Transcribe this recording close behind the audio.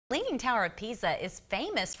Leaning Tower of Pisa is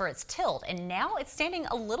famous for its tilt, and now it's standing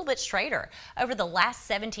a little bit straighter. Over the last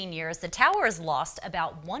 17 years, the tower has lost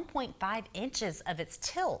about 1.5 inches of its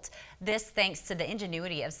tilt. This thanks to the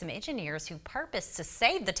ingenuity of some engineers who purposed to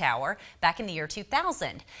save the tower back in the year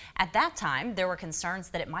 2000. At that time, there were concerns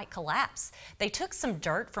that it might collapse. They took some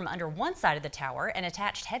dirt from under one side of the tower and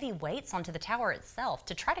attached heavy weights onto the tower itself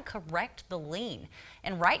to try to correct the lean.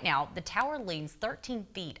 And right now, the tower leans 13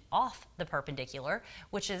 feet off the perpendicular,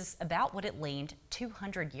 which is about what it leaned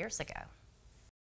 200 years ago.